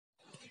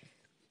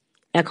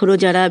এখনও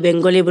যারা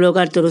Bengali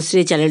blogger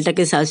Tanushree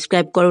চ্যানেলটাকে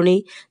সাবস্ক্রাইব করোনি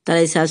তারা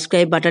এই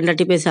সাবস্ক্রাইব বাটনটা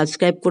টিপে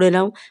সাবস্ক্রাইব করে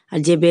নাও, আর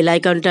যে বেল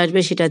আইকনটা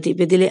আসবে সেটা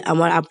টিপে দিলে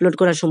আমার আপলোড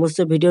করা সমস্ত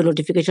ভিডিও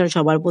নোটিফিকেশন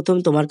সবার প্রথম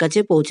তোমার কাছে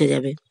পৌঁছে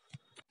যাবে।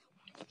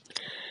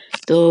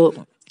 তো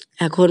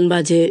এখন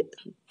বাজে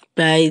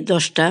প্রায়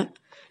 10টা।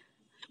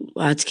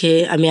 আজকে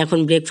আমি এখন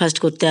ব্রেকফাস্ট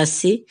করতে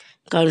আসছি,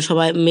 কারণ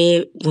সবাই মেয়ে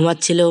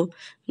ঘুমাচ্ছিল,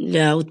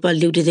 উৎপাল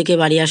ডিউটি থেকে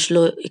বাড়ি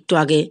আসলো একটু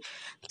আগে।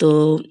 তো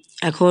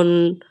এখন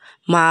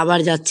মা আবার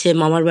যাচ্ছে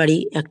মামার বাড়ি,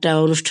 একটা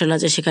অনুষ্ঠান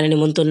আছে সেখানে,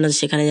 নিমন্ত্রণ আছে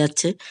সেখানে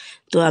যাচ্ছে।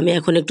 তো আমি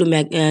এখন একটু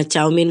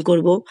চাউমিন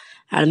করব,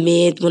 আর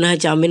মেয়ে মনে হয়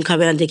চাউমিন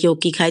খাবে না, দেখি ও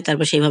কী খায়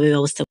তারপর সেইভাবে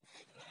ব্যবস্থা।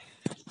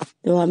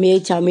 তো আমি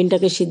এই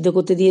চাউমিনটাকে সিদ্ধ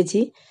করতে দিয়েছি,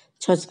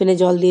 সসপ্যানে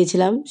জল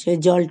দিয়েছিলাম, সেই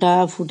জলটা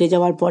ফুটে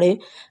যাওয়ার পরে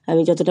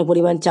আমি যতটা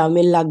পরিমাণ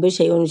চাউমিন লাগবে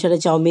সেই অনুসারে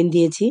চাউমিন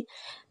দিয়েছি,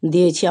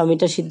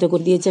 চাউমিনটা সিদ্ধ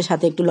করে দিয়েছি,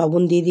 সাথে একটু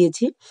লবণ দিয়ে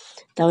দিয়েছি।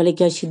 তাহলে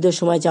কি হয়, সিদ্ধর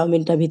সময়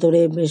চাউমিনটা ভিতরে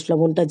বেশ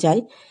লবণটা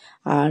যায়,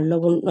 আর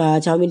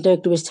চাউমিনটা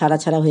একটু বেশ ছাড়া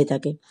ছাড়া হয়ে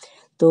থাকে।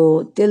 তো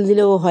তেল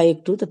দিলেও হয়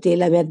একটু, তো তেল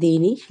আমি আর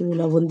দিইনি, শুধু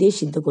লবণ দিয়ে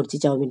সিদ্ধ করছি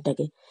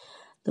চাউমিনটাকে।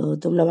 তো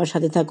তোমরা আমার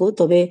সাথে থাকো।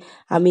 তবে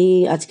আমি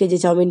আজকে যে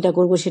চাউমিনটা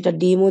করব সেটা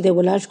ডিমও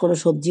দেবো না, কোনো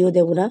সবজিও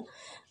দেবো না,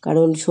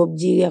 কারণ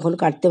সবজি এখন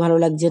কাটতে ভালো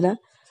লাগছে না।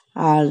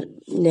 আর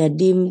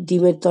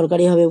ডিমের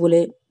তরকারি হবে বলে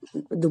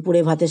দুপুরে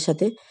ভাতের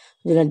সাথে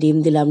যেটা ডিম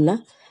দিলাম না,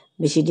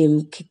 বেশি ডিম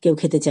কেউ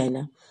খেতে চায়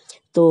না।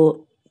 তো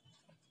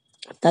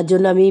তার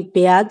জন্য আমি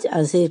পেঁয়াজ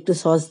আর সে একটু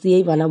সস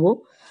দিয়েই বানাবো।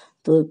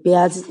 তো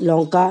পেঁয়াজ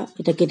লঙ্কা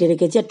এটা কেটে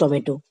রেখেছি, আর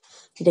টমেটো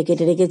এটা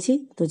কেটে রেখেছি।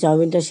 তো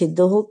চাউমিনটা সিদ্ধ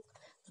হোক,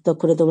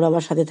 ততক্ষণে তোমরা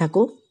আমার সাথে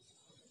থাকো।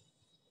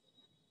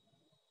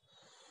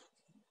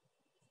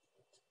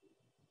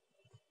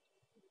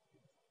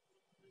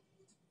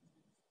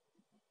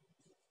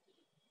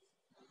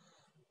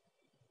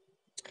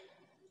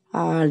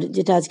 আর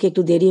যেটা আজকে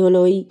একটু দেরি হলো,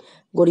 ওই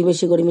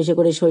গড়িমেষে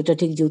করে শরীরটা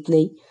ঠিক জুত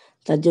নেই,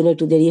 তার জন্য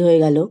একটু দেরি হয়ে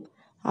গেল।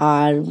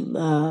 আর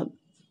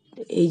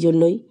এই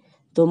জন্যই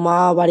তো মা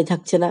বাড়ি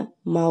থাকছে না,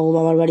 মা ও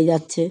মামার বাড়ি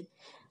যাচ্ছে।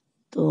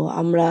 তো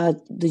আমরা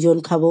দুজন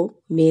খাবো,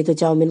 মেয়ে তো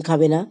চাউমিন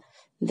খাবে না,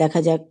 দেখা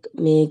যাক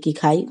মেয়ে কি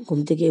খায়, ঘুম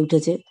থেকে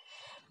উঠেছে,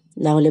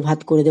 না হলে ভাত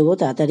করে দেবো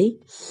তাড়াতাড়ি।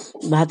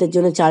 ভাতের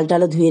জন্য চাল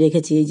টালও ধুয়ে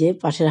রেখেছি এই যে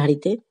পাশের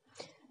হাঁড়িতে।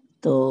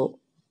 তো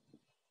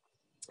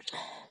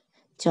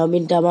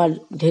চাউমিনটা আমার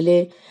ঢেলে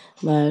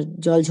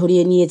জল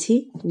ঝরিয়ে নিয়েছি,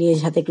 নিয়ে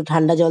সাথে একটু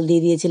ঠান্ডা জল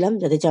দিয়ে দিয়েছিলাম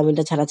যাতে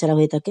চাউমিনটা ছাড়া ছাড়া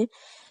হয়ে থাকে।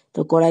 তো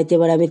কড়াইতে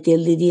এবার আমি তেল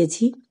দিয়ে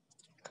দিয়েছি,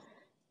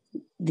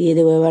 দিয়ে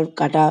দেবো এবার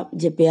কাটা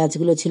যে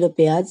পেঁয়াজগুলো ছিল,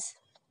 পেঁয়াজ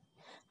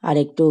আর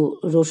একটু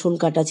রসুন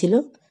কাটা ছিল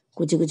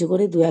কুচি কুচি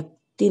করে,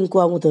 2-3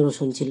 কোয়া মতো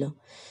রসুন ছিল,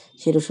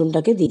 সেই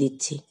রসুনটাকে দিয়ে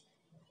দিচ্ছি।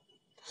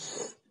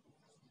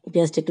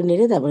 পেঁয়াজটা একটু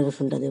নেড়ে তারপরে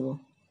রসুনটা দেবো।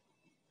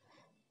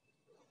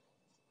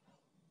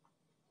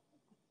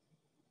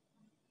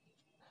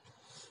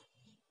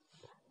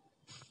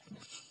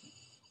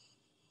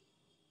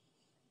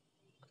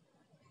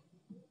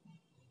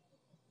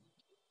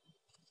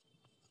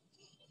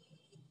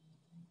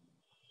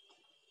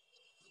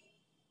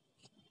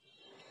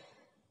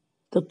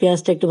 তো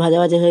পেঁয়াজটা একটু ভাজা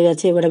ভাজা হয়ে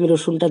গেছে, এবার আমি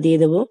রসুনটা দিয়ে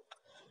দেবো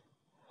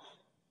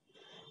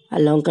আর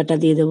লঙ্কাটা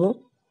দিয়ে দেবো,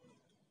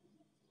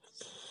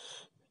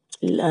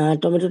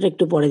 টমেটোটা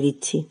একটু পরে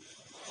দিচ্ছি।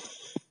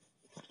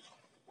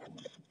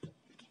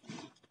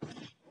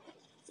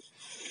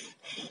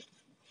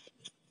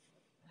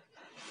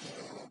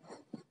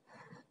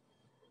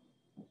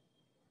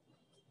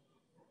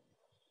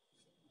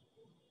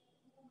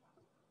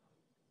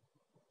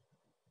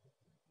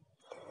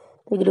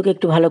 এগুলোকে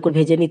একটু ভালো করে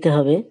ভেজে নিতে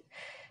হবে।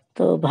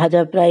 তো ভাজা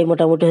প্রায়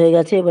মোটামুটি হয়ে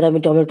গেছে, এবার আমি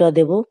টমেটো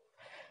দেবো,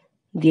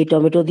 দিয়ে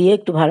টমেটো দিয়ে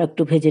একটু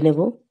ভেজে নেব।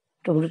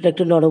 টমেটোটা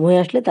একটু নরম হয়ে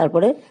আসলে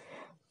তারপরে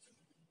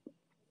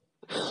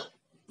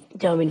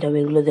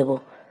চাউমিনগুলো দেবো।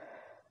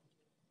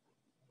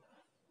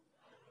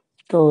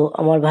 তো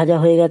আমার ভাজা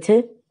হয়ে গেছে,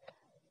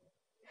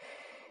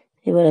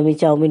 এবার আমি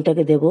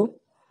চাউমিনটাকে দেবো।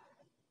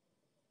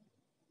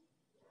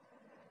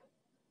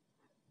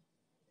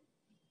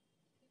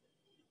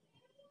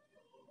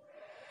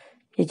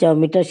 এই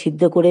চাউমিনটা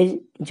সিদ্ধ করে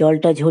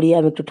জলটা ঝরিয়ে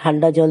আমি একটু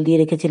ঠান্ডা জল দিয়ে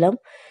রেখেছিলাম,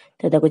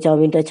 তো দেখো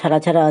চাউমিনটা ছাড়া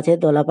ছাড়া আছে,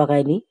 দলা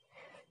পাকায়নি।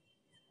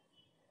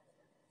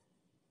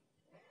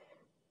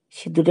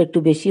 সিদ্ধটা একটু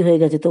বেশি হয়ে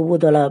গেছে, তবুও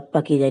দলা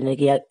পাকিয়ে যায়নি আর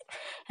কি,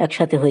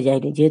 একসাথে হয়ে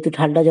যায়নি, যেহেতু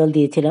ঠান্ডা জল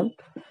দিয়েছিলাম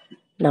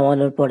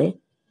নামানোর পরে।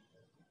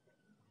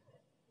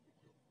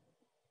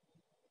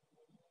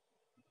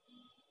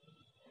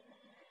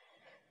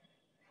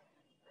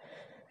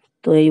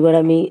 তো এইবার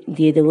আমি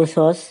দিয়ে দেবো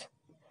সস,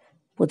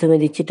 প্রথমে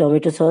দিচ্ছি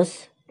টমেটো সস।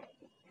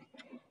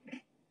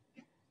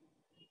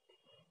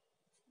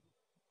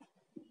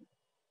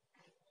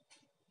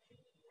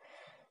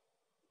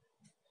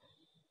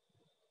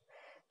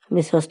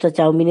 আমি সসটা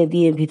চাউমিনে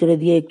দিয়ে ভিতরে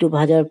দিয়ে একটু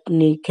ভাজা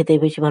খেতে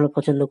বেশি ভালো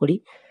পছন্দ করি।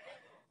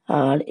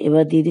 আর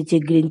এবার দিয়ে দিচ্ছি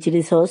গ্রিন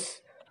চিলি সস।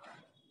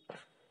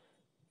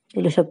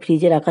 এগুলো সব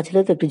ফ্রিজে রাখা ছিল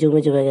তো একটু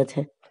জমে জমে গেছে,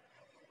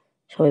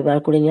 সবাই বার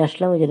করে নিয়ে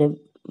আসলাম, ওই জন্য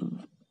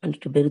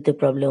একটু বেরোতে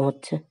প্রবলেম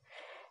হচ্ছে।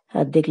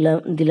 আর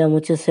দিলাম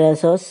হচ্ছে সয়া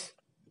সস,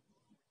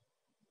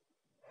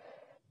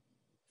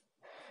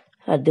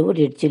 আর দেবো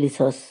রেড চিলি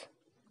সস।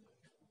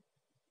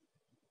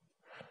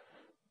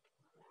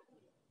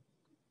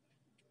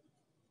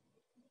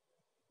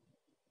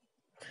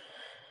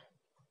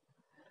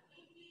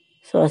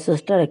 সয়া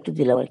সসটা আর একটু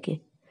দিলাম আর কি।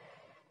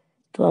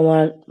 তো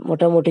আমার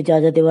মোটামুটি যা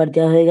যা দেওয়ার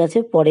দেওয়া হয়ে গেছে।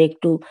 পরে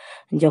একটু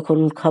যখন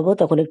খাবো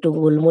তখন একটু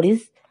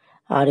গোলমরিচ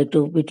আর একটু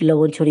বিট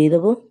লবণ ছড়িয়ে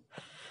দেবো।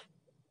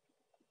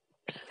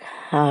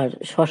 আর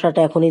শসাটা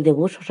এখনই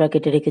দেবো, শসা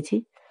কেটে রেখেছি।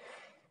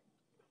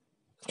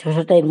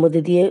 শসাটা এর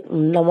মধ্যে দিয়ে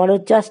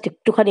নামানোর জাস্ট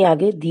একটুখানি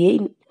আগে দিয়েই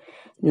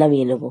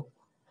নামিয়ে নেব।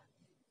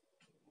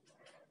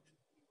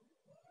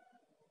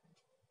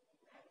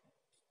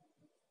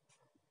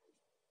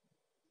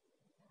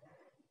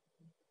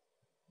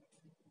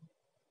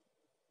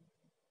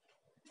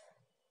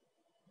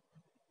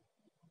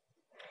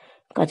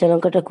 কাঁচা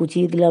লঙ্কাটা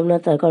কুচিয়ে দিলাম না,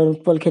 তার কারণ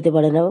উৎপল খেতে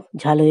পারে না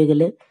ঝাল হয়ে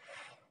গেলে,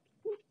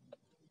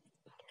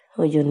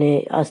 ওই জন্যে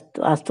আস্ত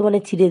আস্ত মানে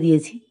চিড়ে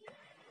দিয়েছি।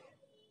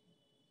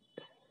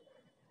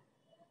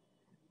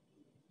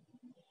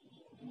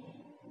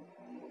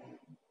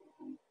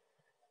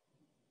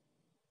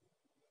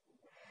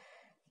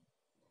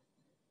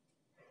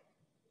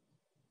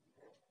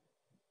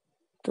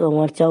 তো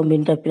আমার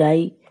চাউমিনটা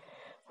প্রায়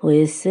হয়ে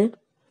এসছে।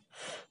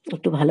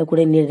 একটু ভালো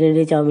করে নেড়ে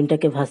নেড়ে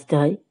চাউমিনটাকে ভাজতে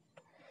হয়,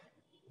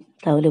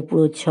 তাহলে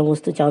পুরো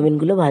সমস্ত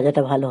চাউমিনগুলো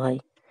ভাজাটা ভালো হয়।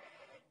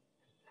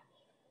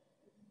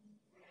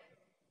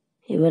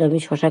 এবার আমি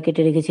শসা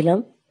কেটে রেখেছিলাম,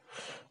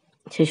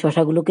 সেই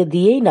শসাগুলোকে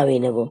দিয়েই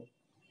নামিয়ে নেব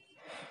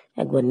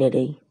একবার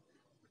নেড়েই।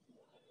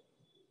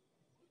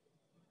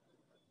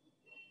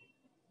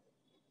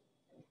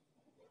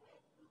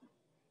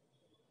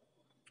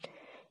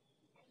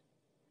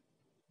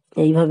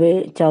 এইভাবে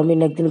চাউমিন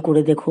একদিন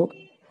করে দেখো,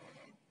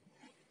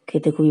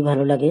 খেতে খুবই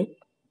ভালো লাগে।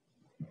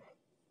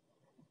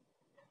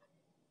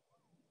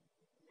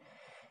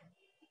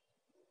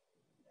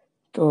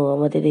 তো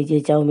আমাদের এই যে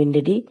চাউমিন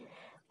রেডি।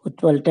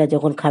 উৎপলটা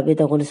যখন খাবে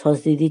তখন সস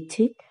দিয়ে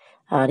দিচ্ছি,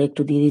 আর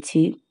একটু দিয়ে দিচ্ছি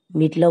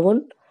মিট লবণ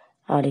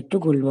আর একটু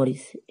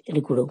গোলমরিচ এর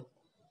গুঁড়ো।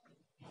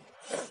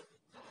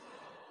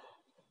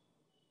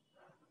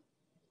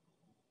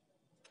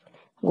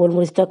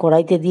 গোলমরিচটা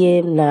কড়াইতে দিয়ে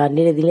না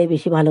নেড়ে দিলেই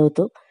বেশি ভালো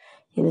হতো,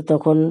 কিন্তু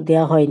তখন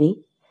দেওয়া হয়নি।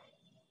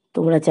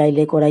 তোমরা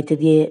চাইলে কড়াইতে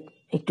দিয়ে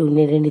একটু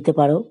নেড়ে নিতে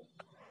পারো।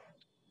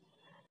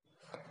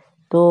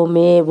 তো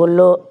মেয়ে বলল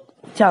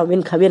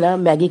চাউমিন খাবে না,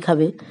 ম্যাগি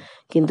খাবে,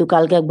 কিন্তু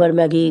কালকে একবার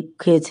ম্যাগি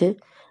খেয়েছে,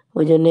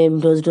 ওই জন্যে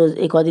রোজ রোজ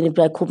এই কদিনই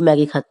প্রায় খুব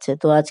ম্যাগি খাচ্ছে।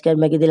 তো আজকে আর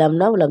ম্যাগি দিলাম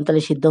না, বললাম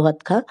তাহলে সিদ্ধ ভাত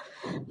খা।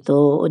 তো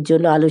ওর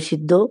জন্য আলু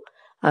সিদ্ধ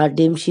আর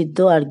ডিম সিদ্ধ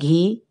আর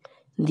ঘি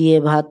দিয়ে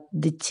ভাত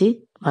দিচ্ছি,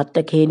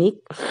 ভাতটা খেয়ে নিক।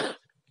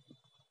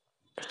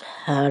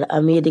 আর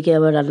আমি এদিকে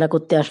আবার রান্না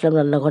করতে আসলাম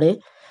রান্নাঘরে।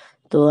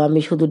 তো আমি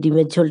শুধু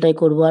ডিমের ঝোলটাই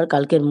করব, আর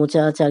কালকের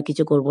মোচা আছে, আর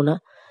কিছু করব না।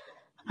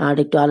 আর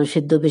একটু আলু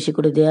সিদ্ধ বেশি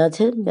করে দেওয়া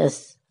আছে, ব্যাস,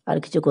 আর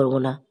কিছু করব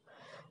না।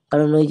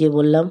 কারণ ওই যে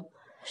বললাম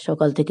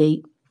সকাল থেকেই,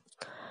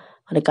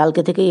 মানে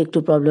কালকে থেকেই একটু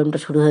প্রবলেমটা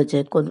শুরু হয়েছে।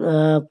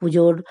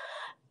 পুজোর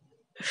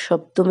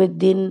সপ্তমীর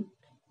দিন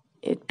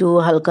একটু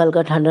হালকা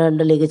হালকা ঠান্ডা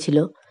ঠান্ডা লেগেছিল।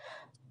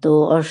 তো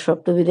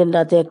সপ্তমীর দিন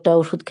রাতে একটা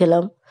ওষুধ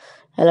খেলাম,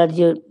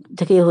 অ্যালার্জি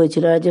থেকেই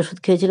হয়েছিল, অ্যালার্জি ওষুধ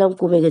খেয়েছিলাম,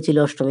 কমে গেছিলো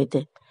অষ্টমীতে।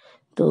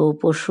 তো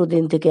পরশু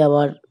দিন থেকে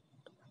আবার,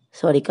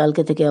 সরি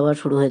কালকে থেকে আবার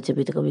শুরু হয়েছে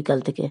বিকাল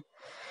থেকে।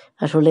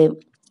 আসলে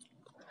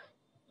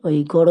ওই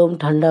গরম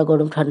ঠান্ডা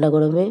গরম ঠান্ডা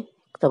গরমে,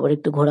 তারপর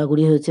একটু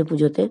ঘোরাঘুরি হয়েছে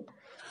পুজোতে,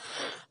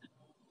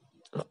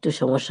 একটু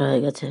সমস্যা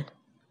হয়ে গেছে।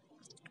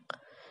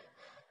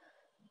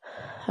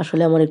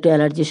 আসলে আমার একটু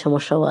অ্যালার্জির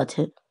সমস্যাও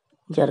আছে,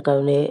 যার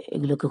কারণে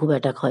এগুলোকে খুব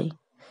অ্যাটাক হয়।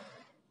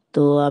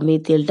 তো আমি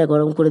তেলটা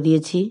গরম করে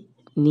দিয়েছি,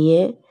 নিয়ে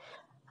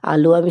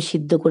আলু আমি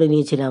সিদ্ধ করে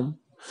নিয়েছিলাম।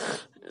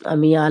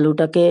 আমি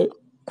আলুটাকে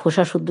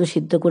খোসা শুদ্ধ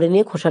সিদ্ধ করে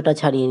নিয়ে খোসাটা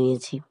ছাড়িয়ে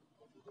নিয়েছি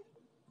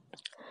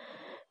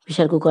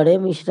প্রেসার কুকারে।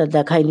 আমি সেটা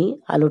দেখাইনি,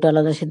 আলুটা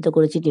আলাদা সিদ্ধ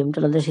করেছি, ডিমটা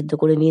আলাদা সিদ্ধ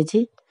করে নিয়েছি,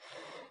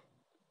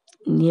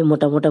 নিয়ে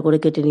মোটা মোটা করে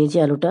কেটে নিয়েছি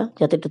আলুটা,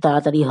 যাতে একটু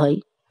তাড়াতাড়ি হয়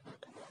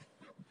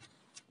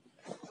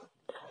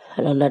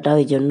রান্নাটা,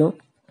 ওই জন্য।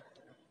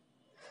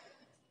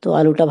 তো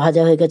আলুটা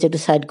ভাজা হয়ে গেছে, একটু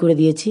সাইড করে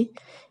দিয়েছি।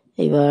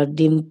 এবার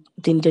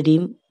তিনটে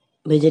ডিম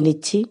ভেজে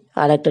নিচ্ছি,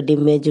 আর একটা ডিম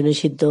মেয়ের জন্য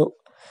সিদ্ধ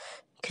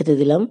খেতে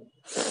দিলাম।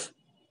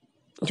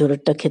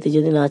 ঝোলেরটা খেতে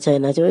যদি না চায়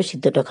না চায়,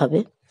 সিদ্ধটা খাবে।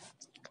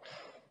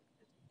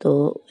 তো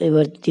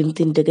এবার ডিম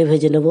তিনটেকে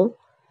ভেজে নেব,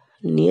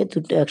 নিয়ে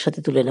দুটো একসাথে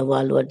তুলে নেব,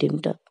 আলু আর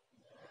ডিমটা।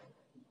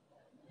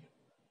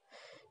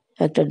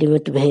 একটা ডিম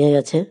একটু ভেঙে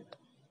গেছে।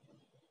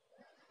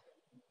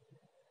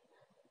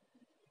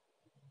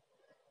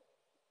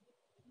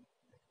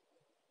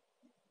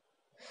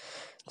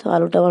 তো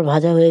আলুটা আমার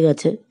ভাজা হয়ে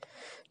গেছে,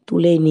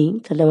 তুলেই নিই,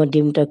 তাহলে আমার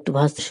ডিমটা একটু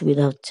ভাজতে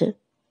সুবিধা হচ্ছে।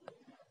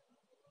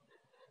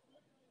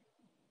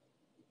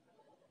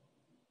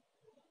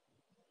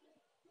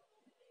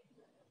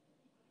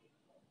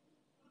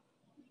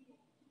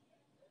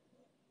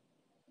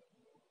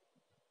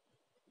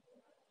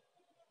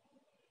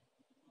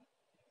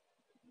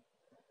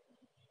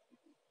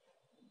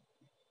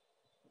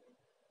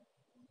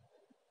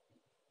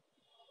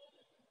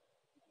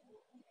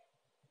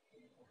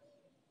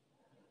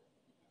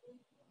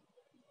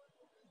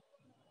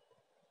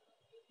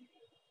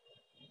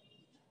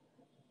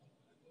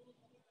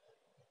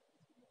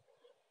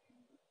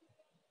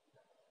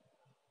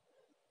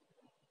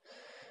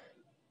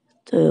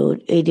 তো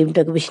এই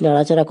ডিমটাকে বেশি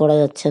নাড়াচাড়া করা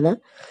যাচ্ছে না,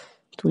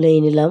 তুলেই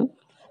নিলাম।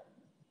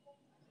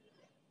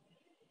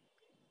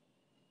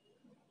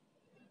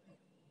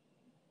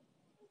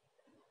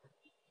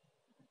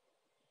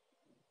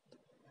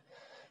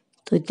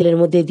 তো তেলের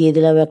মধ্যে দিয়ে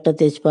দিলাম একটা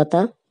তেজপাতা,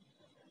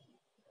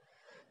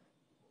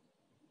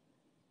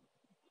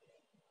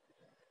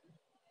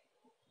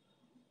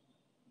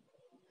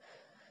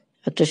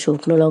 একটা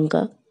শুকনো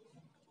লঙ্কা,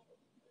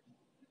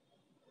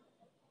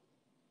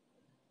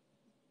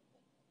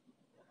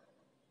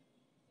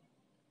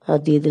 আর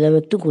দিয়ে দিলাম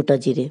একটু গোটা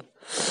জিরে।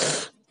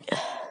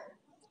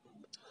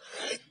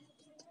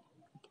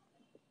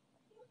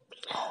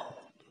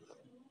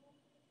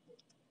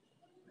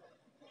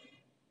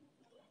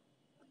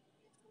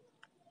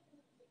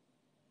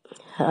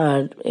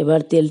 আর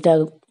এবার তেলটা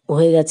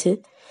হয়ে গেছে,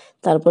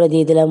 তারপরে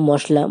দিয়ে দিলাম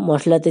মশলা।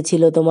 মশলাতে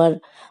ছিল তোমার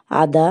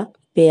আদা,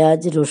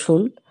 পেঁয়াজ,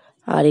 রসুন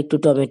আর একটু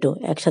টমেটো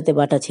একসাথে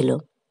বাটা ছিল,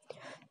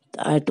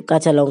 আর একটু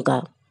কাঁচা লঙ্কা।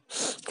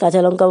 কাঁচা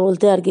লঙ্কা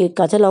বলতে আর কি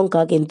কাঁচা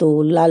লঙ্কা, কিন্তু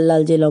লাল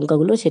লাল যে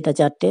লঙ্কাগুলো সেটা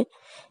 4টে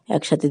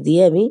একসাথে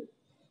দিয়ে আমি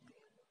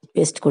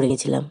পেস্ট করে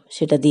নিয়েছিলাম,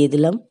 সেটা দিয়ে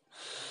দিলাম।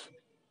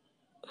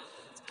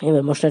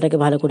 এবার মশলাটাকে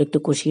ভালো করে একটু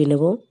কষিয়ে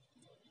নেব।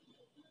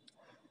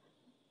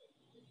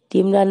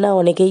 ডিম রান্না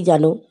অনেকেই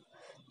জানো,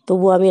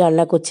 তবু আমি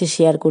রান্না করছি,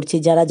 শেয়ার করছি।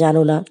 যারা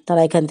জানো না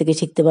তারা এখান থেকে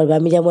শিখতে পারবে।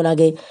 আমি যেমন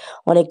আগে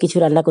অনেক কিছু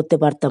রান্না করতে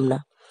পারতাম না,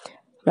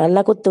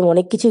 রান্না করতাম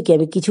অনেক কিছুই, কি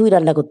আমি কিছুই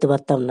রান্না করতে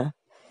পারতাম না।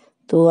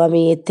 তো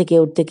আমি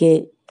ওর থেকে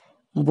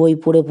বই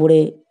পড়ে পড়ে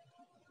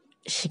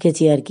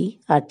শিখেছি আর কি,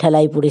 আর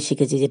ঠেলাই পড়ে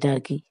শিখেছি যেটা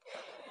আর কি,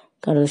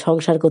 কারণ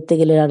সংসার করতে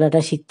গেলে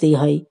রান্নাটা শিখতেই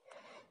হয়।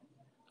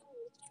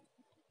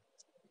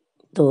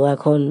 তো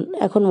এখন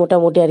এখন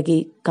মোটামুটি আর কি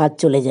কাজ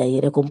চলে যায়,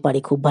 এরকম পারি,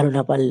 খুব ভালো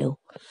না পারলেও।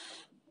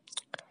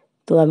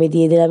 তো আমি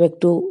দিয়ে দিলাম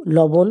একটু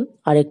লবণ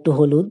আর একটু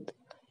হলুদ,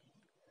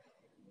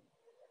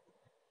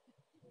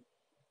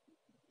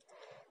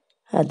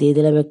 আর দিয়ে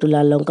দিলাম একটু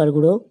লাল লঙ্কার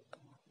গুঁড়ো।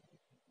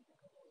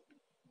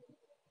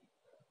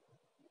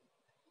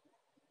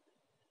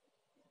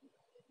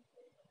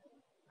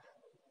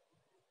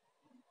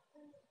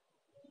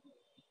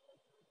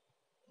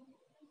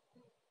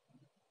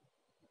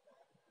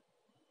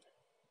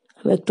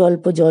 আমি একটু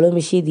অল্প জলও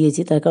মিশিয়ে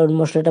দিয়েছি, তার কারণ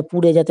মশলাটা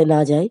পুড়ে যাতে না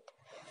যায়।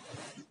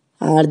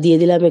 আর দিয়ে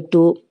দিলাম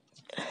একটু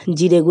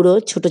জিরে গুঁড়ো,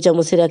 ছোটো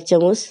চামচের 1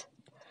 চামচ,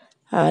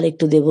 আর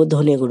একটু দেব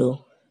ধনে গুঁড়ো।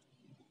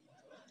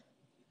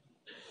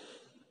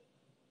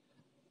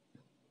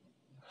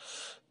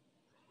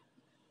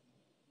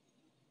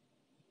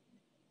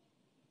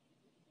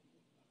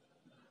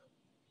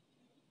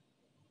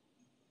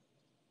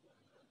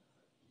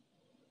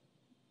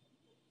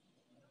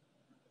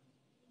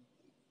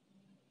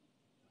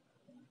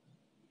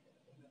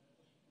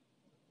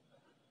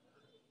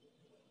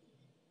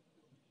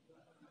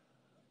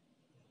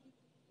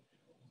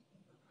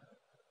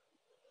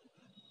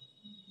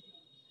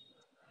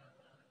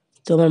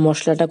 তো আমার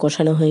মশলাটা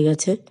কষানো হয়ে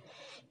গেছে,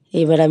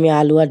 এবার আমি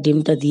আলু আর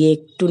ডিমটা দিয়ে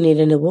একটু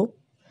নেড়ে নেব।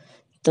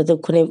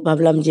 ততক্ষণে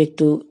ভাবলাম যে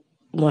একটু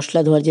মশলা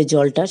ধোয়ার যে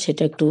জলটা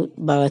সেটা একটু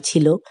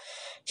ছিল,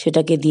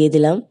 সেটাকে দিয়ে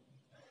দিলাম,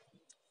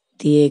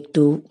 দিয়ে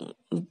একটু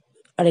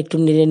আর একটু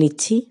নেড়ে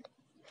নিচ্ছি,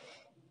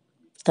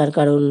 তার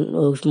কারণ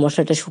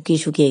মশলাটা শুকিয়ে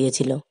শুকিয়ে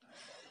গেছিলো।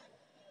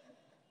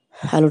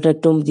 আলুটা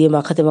একটু দিয়ে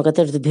মাখাতে মাখাতে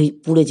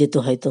পুড়ে যেত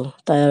হয়তো,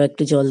 তাই আর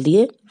একটু জল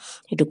দিয়ে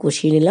একটু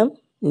কষিয়ে নিলাম।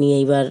 নিয়ে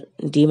এবার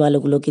ডিম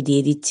আলুগুলোকে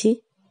দিয়ে দিচ্ছি।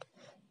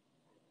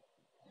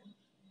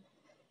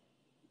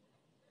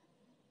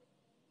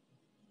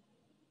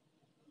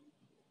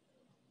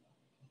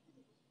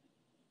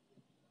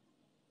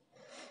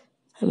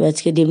 আমি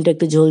আজকে ডিমটা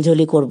একটু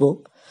ঝোলঝোলি করব,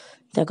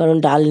 তার কারণ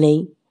ডাল নেই,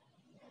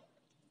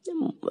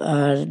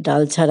 আর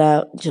ডাল ছাড়া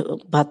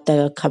ভাতটা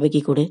খাবে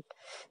কি করে,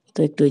 তো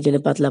একটু ওই জন্য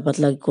পাতলা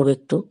পাতলা করবো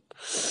একটু।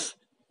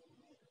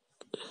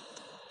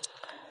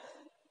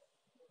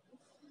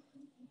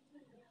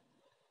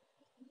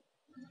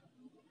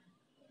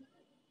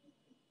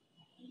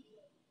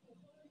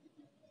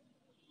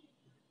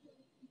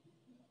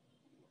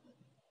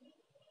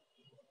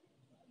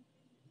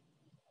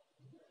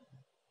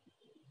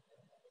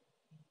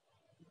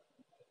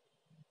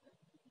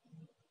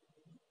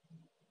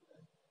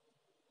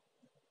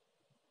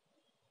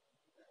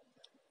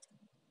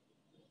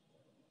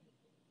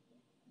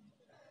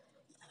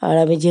 আর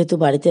আমি যেহেতু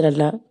বাড়িতে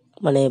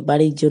মানে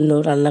বাড়ির জন্য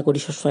রান্না করি,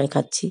 সবসময়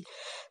খাচ্ছি,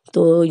 তো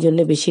ওই জন্য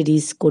বেশি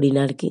রিস্ক করি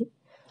না আর কি,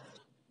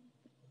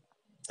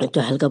 একটু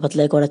হালকা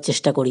পাতলাই করার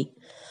চেষ্টা করি।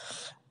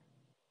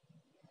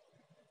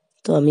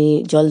 তো আমি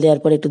জল দেওয়ার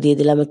পরে একটু দিয়ে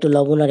দিলাম একটু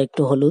লবণ আর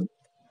একটু হলুদ।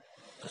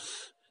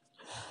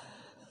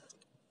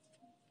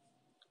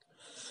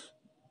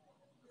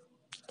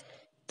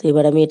 তো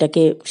এবার আমি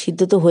এটাকে, সিদ্ধ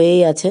তো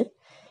হয়েই আছে,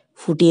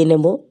 ফুটিয়ে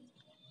নেব।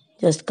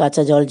 জাস্ট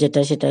কাঁচা জল যেটা,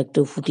 সেটা একটু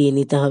ফুটিয়ে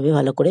নিতে হবে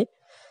ভালো করে।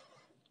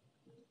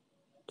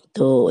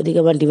 তো ওদিকে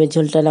আমার ডিমের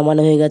ঝোলটা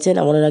নামানো হয়ে গেছে,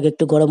 নামানোর আগে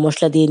একটু গরম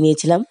মশলা দিয়ে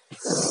নিয়েছিলাম।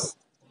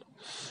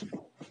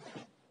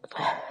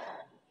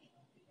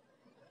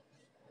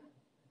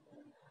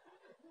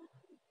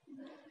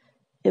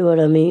 এবার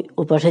আমি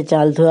ওপাশে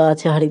চাল ধোয়া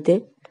আছে হাঁড়িতে,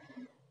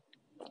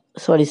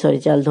 সরি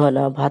চাল ধোয়া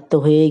না, ভাত তো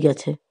হয়েই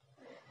গেছে।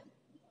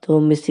 তো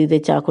মিস্ত্রিতে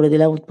চা করে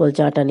দিলাম, উৎপল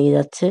চাটা নিয়ে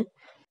যাচ্ছে।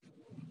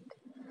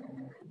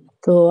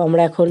 তো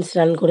আমরা এখন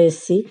স্নান করে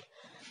এসেছি,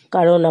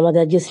 কারণ আমাদের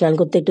আজকে স্নান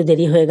করতে একটু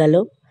দেরি হয়ে গেল।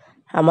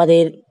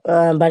 আমাদের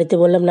বাড়িতে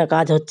বললাম না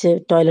কাজ হচ্ছে,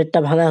 টয়লেটটা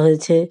ভাঙা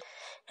হয়েছে,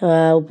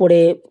 উপরে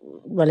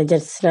মানে যে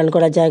স্নান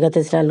করার জায়গাতে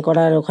স্নান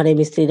করার ওখানে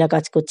মিস্ত্রিরা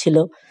কাজ করছিল,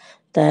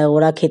 তা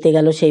ওরা খেতে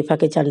গেল, সেই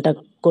ফাঁকে চানটা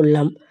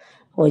করলাম।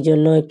 ওই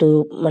জন্য একটু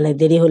মানে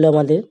দেরি হলো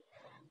আমাদের,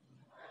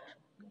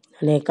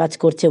 মানে কাজ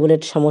করছে বলে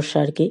একটু সমস্যা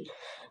আর কি,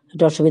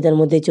 একটু অসুবিধার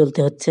মধ্যেই চলতে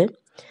হচ্ছে।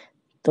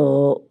 তো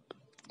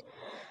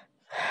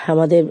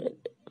আমাদের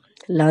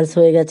লাঞ্চ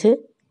হয়ে গেছে,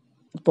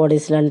 পরে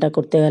স্নানটা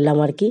করতে গেলাম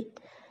আর কি।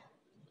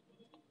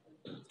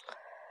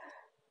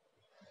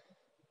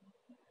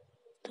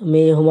 তো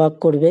মেয়ে হোমওয়ার্ক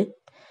করবে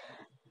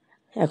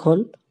এখন,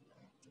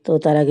 তো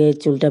তার আগে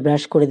চুলটা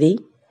ব্রাশ করে দিই।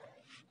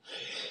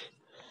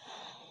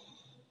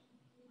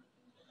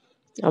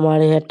 আমার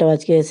হেয়ারটাও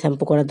আজকে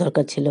শ্যাম্পু করার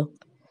দরকার ছিল।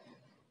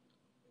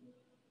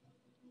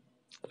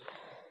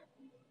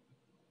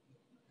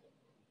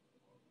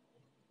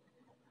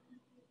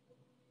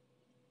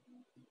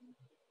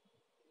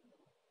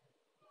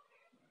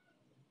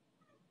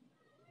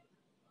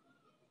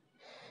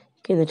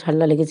 কিন্তু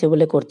ঠান্ডা লেগেছে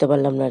বলে করতে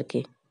পারলাম না আর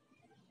কি।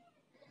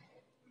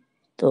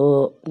 তো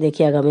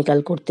দেখি আগামীকাল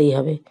করতেই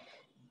হবে।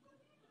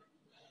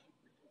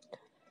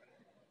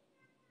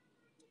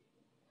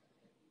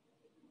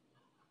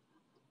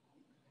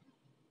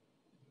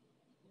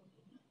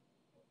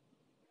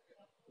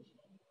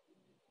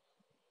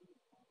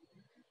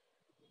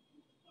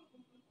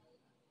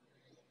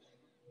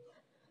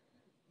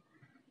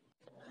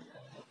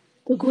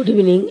 তো গুড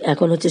ইভিনিং,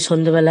 এখন হচ্ছে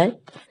সন্ধ্যেবেলায়।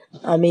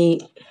 আমি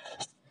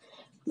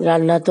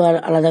রান্না তো আর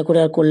আলাদা করে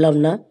আর করলাম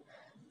না,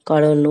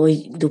 কারণ ওই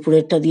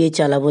দুপুরেরটা দিয়েই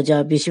চালাবো, যা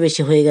বেশি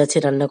বেশি হয়ে গেছে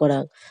রান্না করা।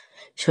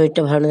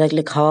 শরীরটা ভালো না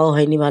থাকলে খাওয়াও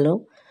হয়নি ভালো,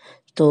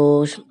 তো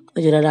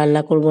ওই জন্য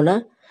রান্না করবো না।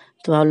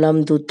 তো ভাবলাম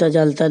দুধটা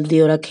জাল টাল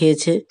দিয়ে ওরা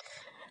খেয়েছে,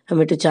 আমি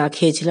একটু চা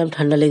খেয়েছিলাম,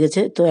 ঠান্ডা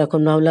লেগেছে। তো এখন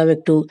ভাবলাম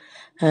একটু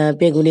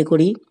বেগুনি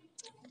করি,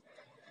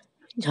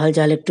 ঝাল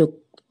ঝাল একটু,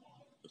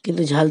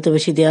 কিন্তু ঝাল তো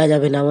বেশি দেওয়া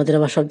যাবে না, আমাদের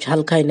আবার সব ঝাল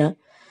খায় না।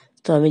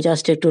 তো আমি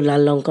জাস্ট একটু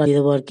লাল লঙ্কা দিয়ে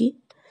দেবো আর কি।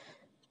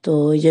 তো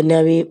ওই জন্যে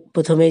আমি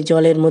প্রথমে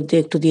জলের মধ্যে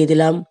একটু দিয়ে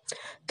দিলাম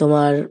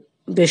তোমার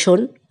বেসন,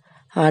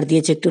 আর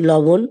দিয়েছি একটু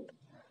লবণ,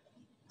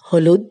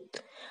 হলুদ,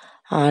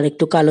 আর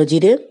একটু কালো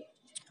জিরে,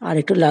 আর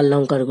একটু লাল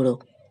লঙ্কার গুঁড়ো,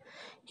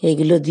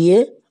 এইগুলো দিয়ে,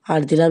 আর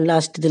দিলাম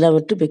লাস্ট দিলাম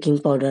একটু বেকিং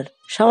পাউডার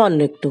সামান্য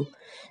একটু,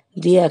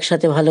 দিয়ে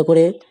একসাথে ভালো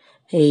করে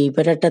এই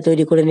ব্যাটারটা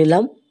তৈরি করে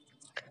নিলাম।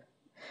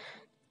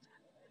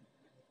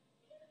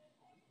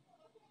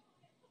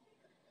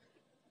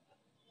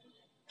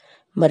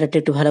 ব্যাটারটা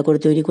একটু ভালো করে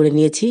তৈরি করে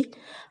নিয়েছি।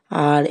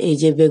 আর এই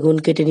যে বেগুন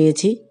কেটে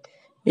নিয়েছি,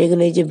 বেগুন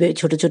এই যে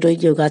ছোটো ছোটো এই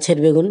যে গাছের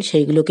বেগুন,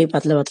 সেইগুলোকেই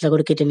পাতলা পাতলা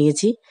করে কেটে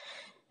নিয়েছি,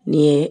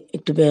 নিয়ে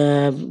একটু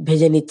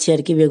ভেজে নিচ্ছি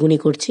আর কি, বেগুনি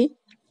করছি।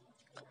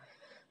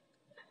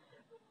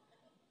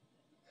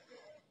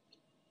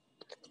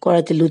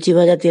 কড়াইতে লুচি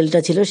ভাজা তেলটা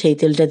ছিল, সেই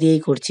তেলটা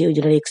দিয়েই করছি, ওই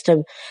জন্য এক্সট্রা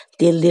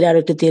তেল দিলে আর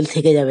একটু তেল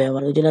থেকে যাবে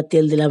আবার, ওই জন্য আর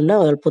তেল দিলাম না,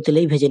 অল্প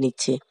তেলেই ভেজে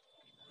নিচ্ছি।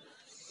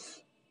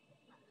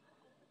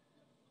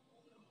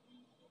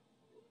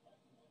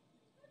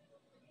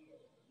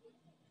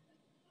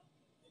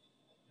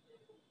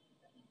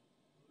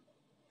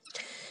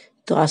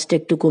 তো আঁচটা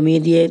একটু কমিয়ে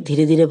দিয়ে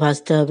ধীরে ধীরে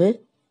ভাজতে হবে,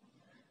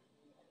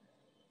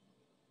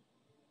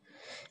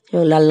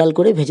 এবং লাল লাল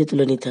করে ভেজে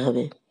তুলে নিতে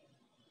হবে।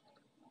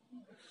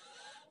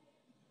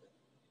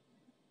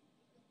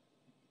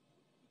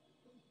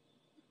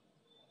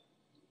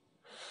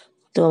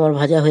 তো আমার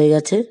ভাজা হয়ে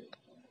গেছে,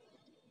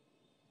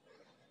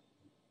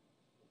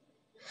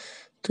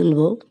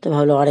 তুলবো। তো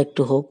ভাবলাম আর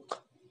একটু হোক,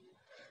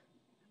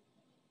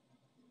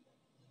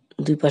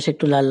 দুই পাশে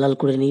একটু লাল লাল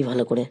করে নিই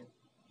ভালো করে।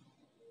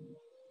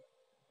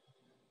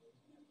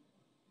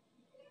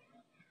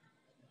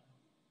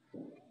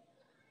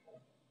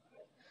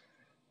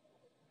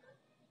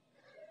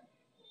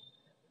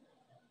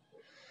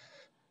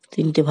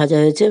 তিনটে ভাজা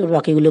হয়েছে, এবার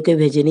বাকিগুলোকে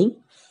ভেজে নিই।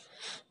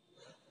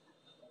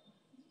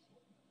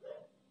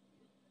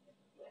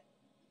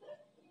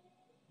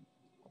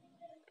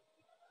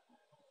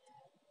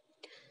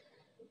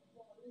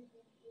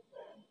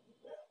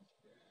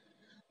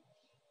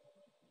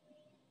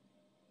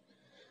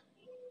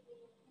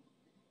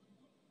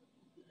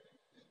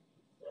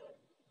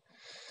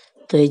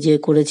 তো এই যে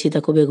করেছি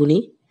দেখো বেগুনি,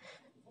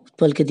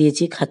 উৎপলকে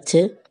দিয়েছি, খাচ্ছে।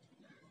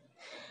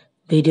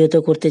 ভিডিও তো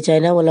করতে চাই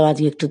না, বললাম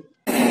আজকে একটু।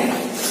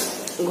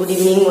 গুড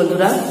ইভিনিং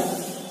বন্ধুরা।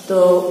 তো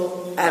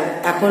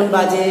এখন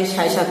বাজে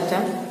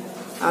 7:30।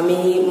 আমি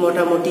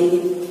মোটামুটি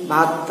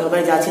ভাত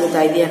তরকারি যা ছিল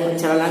তাই দিয়ে এখন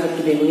চালালাম,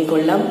 একটু বেগুনি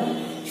করলাম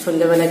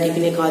সন্ধ্যাবেলা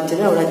টিফিনে খাওয়ার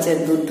জন্য। ওরা হচ্ছে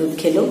দুধ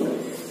খেলো,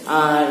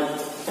 আর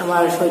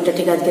আমার শরীরটা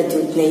ঠিক আজকে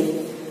দুধ নেই,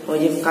 ওই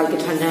যে কালকে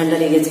ঠান্ডা ঠান্ডা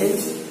লেগেছে,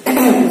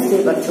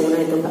 বুঝতেই পারছো মনে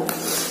হয় তোমরা।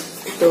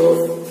 তো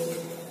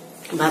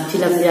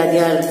ভাবছিলাম যে আগে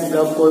আর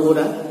ব্লগ করবো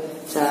না,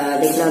 তা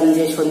দেখলাম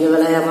যে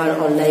সন্ধ্যেবেলায় আমার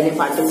অনলাইনে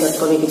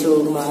parcel.com-এ কিছু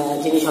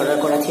জিনিস অর্ডার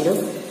করা ছিল,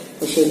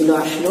 তো সেগুলো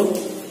আসলো।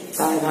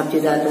 তাই ভাবছি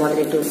যা তোমাদের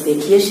একটু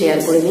দেখিয়ে শেয়ার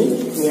করে নিই,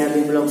 নিয়ে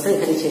আমি ব্লগটা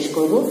এখানে শেষ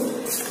করবো।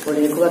 বলে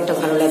খুব একটা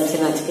ভালো লাগছে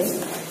না আজকে।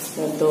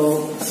 তো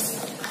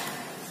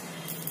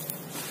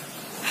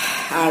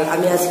আর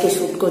আমি আজকে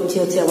শ্যুট করছি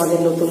হচ্ছে আমাদের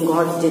নতুন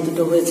ঘর যে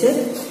দুটো হয়েছে,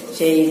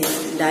 সেই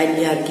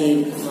ডাইনিং আর কি,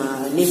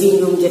 লিভিং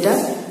রুম যেটা,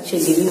 সেই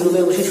লিভিং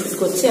রুমে বসে শ্যুট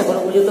করছি। এখনো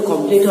পর্যন্ত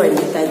কমপ্লিট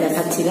হয়নি তাই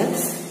দেখাচ্ছি না,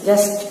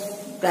 জাস্ট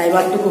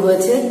প্রাইমারটুকু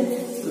হয়েছে,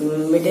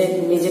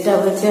 মেঝেটা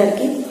হয়েছে আর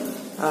কি,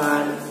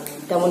 আর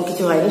তেমন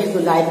কিছু হয়নি, শুধু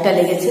লাইটটা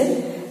লেগেছে।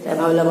 তাই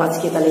ভাবলাম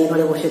আজকে তাহলে এই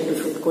ঘরে বসে একটু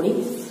শ্যুট করি।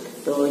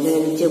 তো ওই জন্য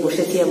নিচে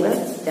বসেছি আমরা,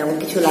 তেমন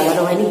কিছু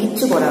লাগানো হয়নি,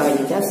 কিচ্ছু করা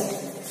হয়নি, জাস্ট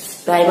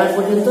প্রাইমার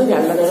পর্যন্ত,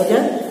 জানলা দরজা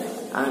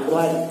আর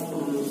তোমার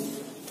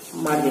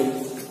মার্বেল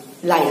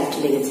লাইট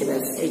লেগেছে,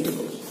 ব্যাস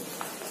এইটুকু।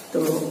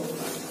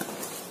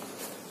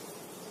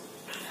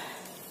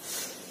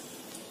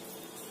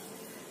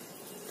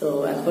 তো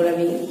এখন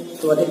আমি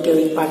তোমাদেরকে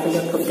ওই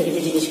পার্পল.com থেকে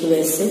যে জিনিসগুলো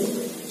এসছে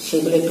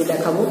সেগুলো একটু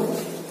দেখাবো।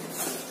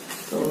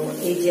 তো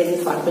এই যে আমি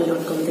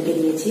পার্পল.com থেকে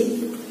নিয়েছি,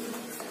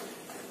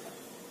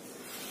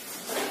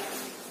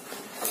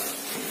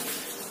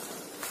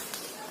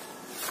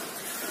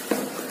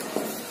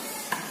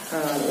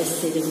 আর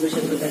এসছে যেগুলো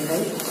সেগুলো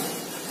দেখাই।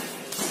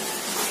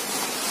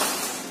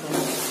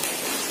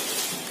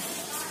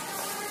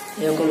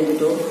 এরকম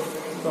দুটো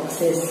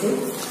বক্সে এসছে।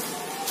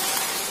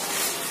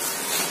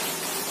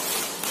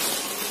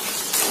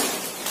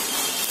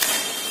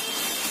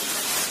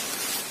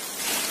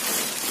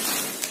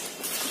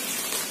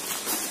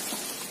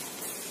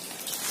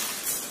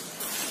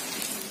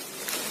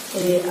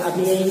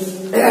 আমি এই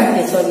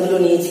ফেসওয়াশগুলো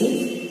নিয়েছি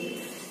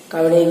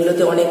কারণ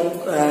এইগুলোতে অনেক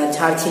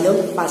ছাড় ছিল,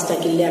 5টা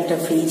কিনলে একটা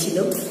ফ্রি ছিল।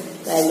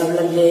 তাই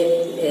ভাবলাম যে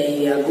এই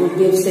গুড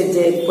ভিবসের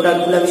যে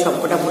প্রোডাক্টগুলো, আমি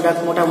সবকটা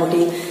প্রোডাক্ট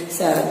মোটামুটি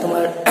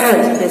তোমার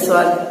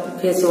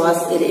ফেস ওয়াশ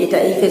এটা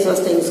এই ফেস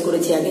ওয়াশটা ইউজ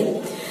করেছি আগে।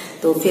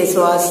 তো ফেস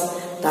ওয়াশ,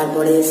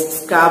 তারপরে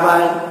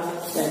স্ক্রাবার,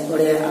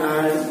 তারপরে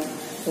আর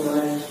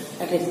তোমার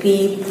একটা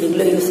ক্রিম,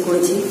 এগুলো ইউজ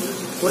করেছি,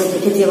 করে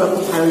দেখেছি, আমার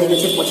খুব ভালো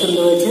লেগেছে, পছন্দ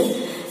হয়েছে।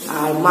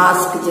 আর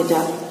মাস্ক যেটা,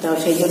 তো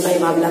সেই জন্যই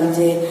ভাবলাম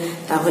যে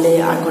তাহলে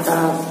আর কটা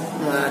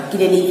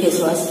কিনে নিই ফেস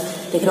ওয়াশ।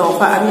 দেখলাম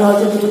অফার, আমি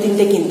হয়তো দুটো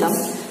কিনতাম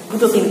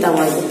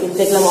হয়তো, কিন্তু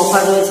দেখলাম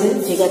অফার রয়েছে,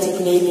 ঠিক আছে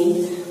কিনেই নিই,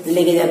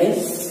 লেগে যাবে,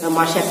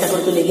 মাসে একটা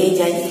করে তো লেগেই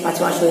যায়, 5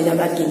 মাস হয়ে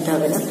যাবে, আর কিনতে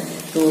হবে না।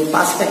 তো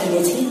 5টা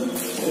কিনেছি।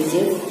 এই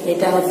যে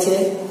এটা হচ্ছে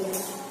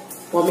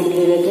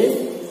পমিগ্রেনেটের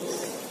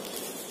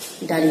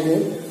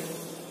ডালিমের,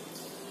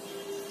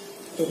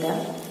 এটা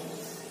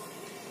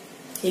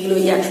এগুলো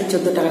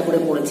 114 টাকা করে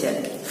পড়েছে আর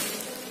কি।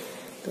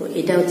 তো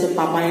এটা হচ্ছে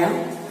পাপায়া,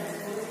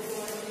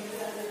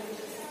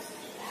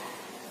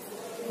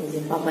 এই যে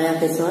পাপায়া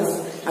ফেস ওয়াশ।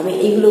 আমি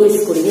এইগুলো ইউজ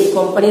করি, এই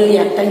কোম্পানির ওই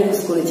একটা ইউজ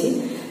করেছি।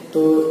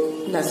 তো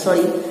না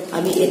সরি,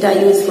 আমি এটা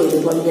ইউজ করিনি,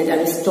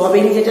 আমি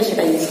স্ট্রবেরি যেটা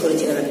সেটা ইউজ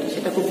করেছিলাম আর কি,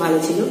 সেটা খুব ভালো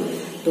ছিল।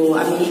 তো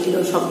আমি এইগুলো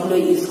সবগুলো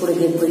ইউজ করে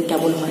দেখবো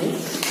কেমন হয়,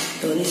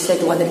 তো নিশ্চয়ই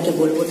তোমাদেরকে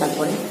বলবো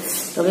তারপরে।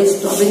 তবে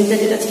স্ট্রবেরিটা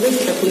যেটা ছিল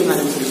সেটা খুবই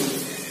ভালো ছিল।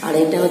 আর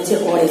এটা হচ্ছে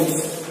অরেঞ্জ,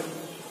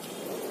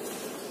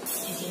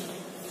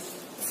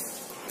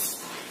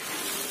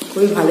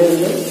 খুবই ভালো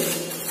এগুলো।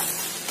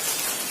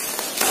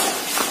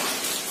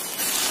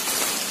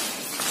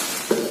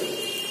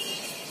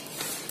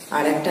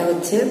 আর একটা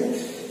হচ্ছে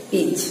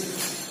পিচ,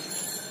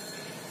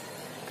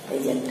 এই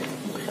যে একটা,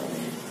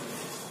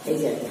 এই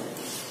যে একটা,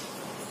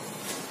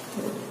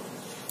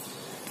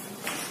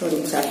 সরি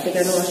 4টে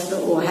কেন আসলো,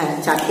 ও হ্যাঁ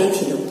 4টেই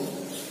ছিল,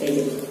 এই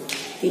যে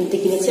 3টে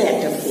কিনেছে,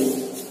 একটা ফ্রি,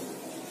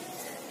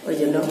 ওই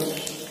জন্য।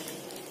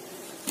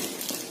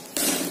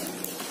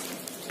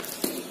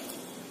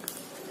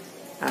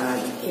 আর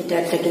এটা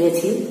একটা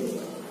কিনেছি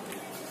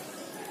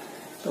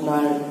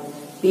তোমার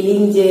পিলিং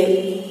যে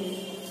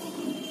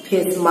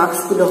ফেস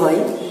মাস্কগুলো হয়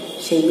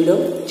সেইগুলো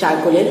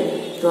চারকোলের।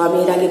 তো আমি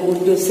এর আগে গুড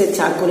ভিবসের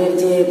চারকোলের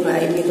যে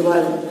এমনি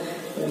তোমার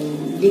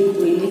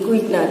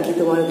লিকুইড না কি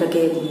তোমার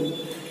ওটাকে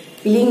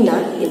পিলিং না,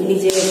 এমনি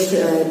যে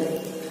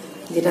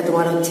যেটা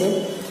তোমার হচ্ছে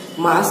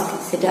মাস্ক,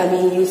 সেটা আমি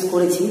ইউজ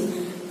করেছি,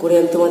 করে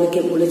আমি তোমাদেরকে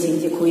বলেছি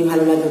যে খুবই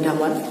ভালো লাগলো, ওটা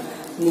আমার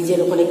নিজের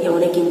ওখানে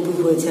অনেক ইমপ্রুভ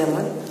হয়েছে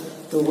আমার।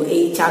 তো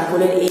এই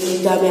চারকোলের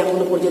এইটা আমি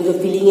এখনো পর্যন্ত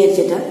পিলিংয়ের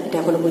যেটা, এটা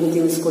এখনো পর্যন্ত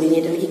ইউজ করিনি,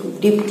 এটা নাকি খুব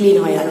ডিপ ক্লিন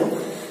হয় আরও।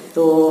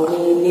 তো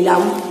আমি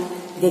নিলাম,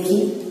 দেখি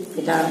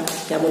এটা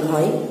কেমন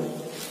হয়।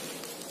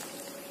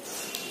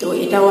 তো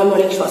এটাও আমি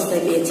অনেক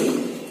সস্তায় পেয়েছি,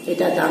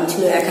 এটা দাম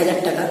ছিল 1000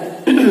 টাকা,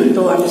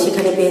 তো আমি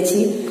সেখানে পেয়েছি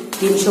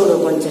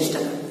 349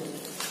 টাকা।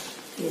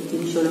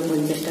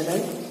 349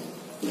 টাকায়,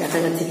 দেখা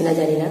যাচ্ছে কিনা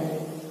জানি না,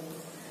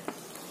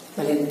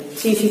 মানে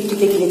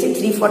 350-তে কিনেছি,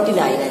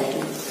 349 আর কি।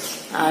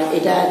 আর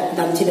এটা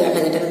দাম ছিল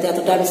 1000 টাকা, তো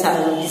এতটা আমি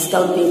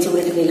ডিসকাউন্ট পেয়েছি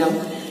বলে এটা নিলাম।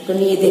 তো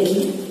নিয়ে দেখি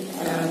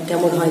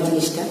কেমন হয়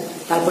জিনিসটা,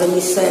 তারপরে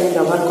নিশ্চয়ই আমি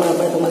ব্যবহার করার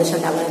পরে তোমাদের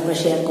সাথে আবার একবার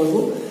শেয়ার করবো।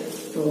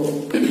 তো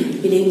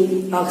পিলিং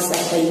মাস্ক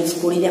একটা ইউজ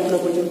করি এখনো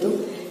পর্যন্ত,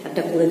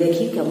 একটা করে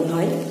দেখি কেমন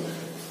হয়।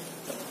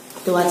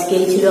 তো আজকে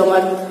এই ছিল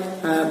আমার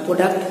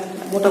প্রোডাক্ট,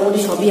 মোটামুটি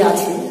সবই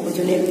আছে, ওই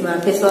জন্য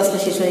ফেস ওয়াশটা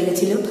শেষ হয়ে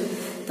গেছিলো,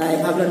 তাই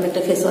ভাবলাম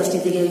একটা ফেস ওয়াশ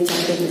নিতে গিয়ে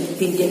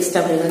 3টে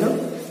এক্সট্রা হয়ে গেল,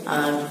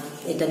 আর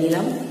এটা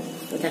নিলাম।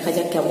 তো দেখা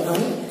যাক কেমন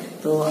হয়।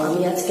 তো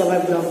আমি আজকে আমার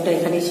ব্লগটা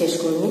এখানেই শেষ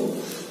করব।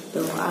 তো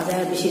আর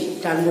বেশি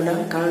টানবো না,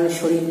 কারণ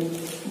শরীর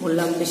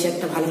বললাম বেশি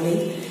একটা ভালো নেই,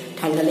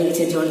 ঠান্ডা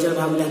লেগেছে, জ্বর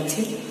ভাব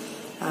লাগছে।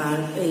 আর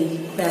এই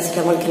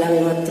প্যারাসিটামল খেলাম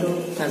মাত্র,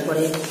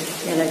 তারপরে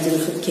অ্যালার্জির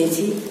ওষুধ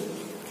খেয়েছি,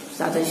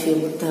 তাড়াতাড়ি শুয়ে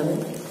পড়তে হবে।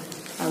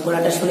 আর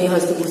গলাটা শুনেই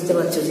হয়তো বুঝতে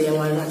পারছো যে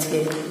আমার আজকে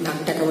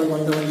নাকটা কেমন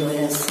বন্ধ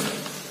হয়ে আসছে।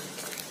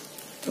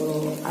 তো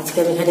আজকে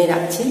আমি এখানেই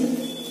রাখছি,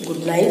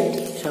 গুড নাইট,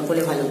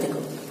 সকলে ভালো থেকো।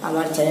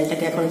 আমার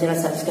চ্যানেলটাকে এখনো যারা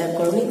সাবস্ক্রাইব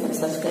করোনি তারা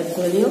সাবস্ক্রাইব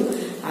করে দিও,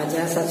 আর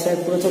যারা সাবস্ক্রাইব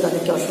করেছো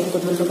তাদেরকে অসংখ্য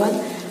ধন্যবাদ।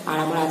 আর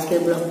আমার আজকের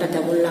ব্লগটা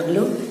কেমন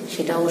লাগলো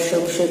সেটা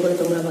অবশ্যই করে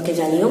তোমরা আমাকে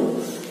জানিও।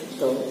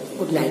 তো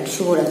গুড নাইট,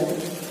 শুভরাত্রি,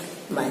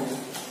 বাই।